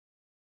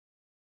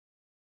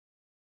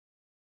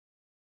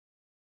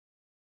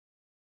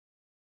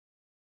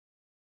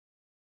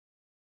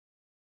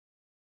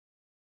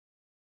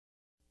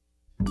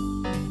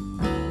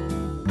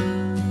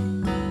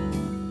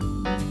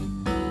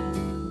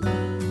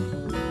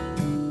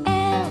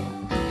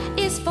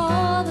Is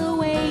for the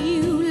way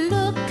you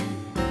look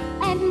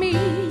at me.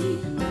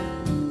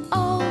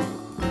 O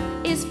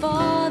is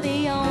for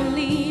the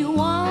only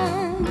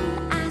one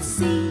I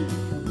see.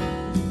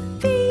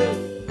 V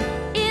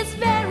is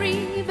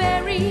very,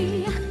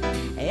 very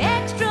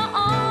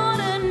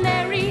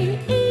extraordinary.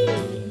 E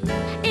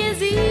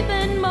is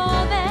even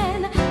more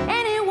than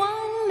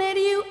anyone that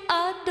you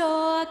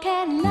adore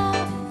can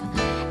love.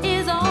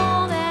 Is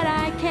all that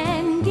I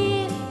can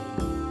give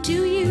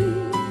to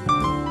you.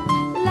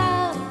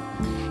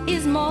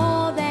 Is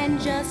more than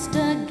just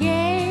a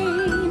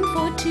game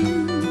for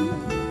two.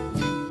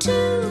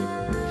 Two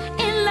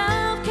in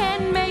love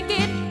can make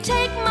it.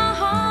 Take my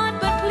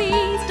heart, but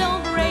please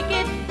don't break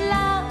it.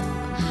 Love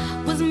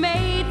was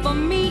made for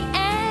me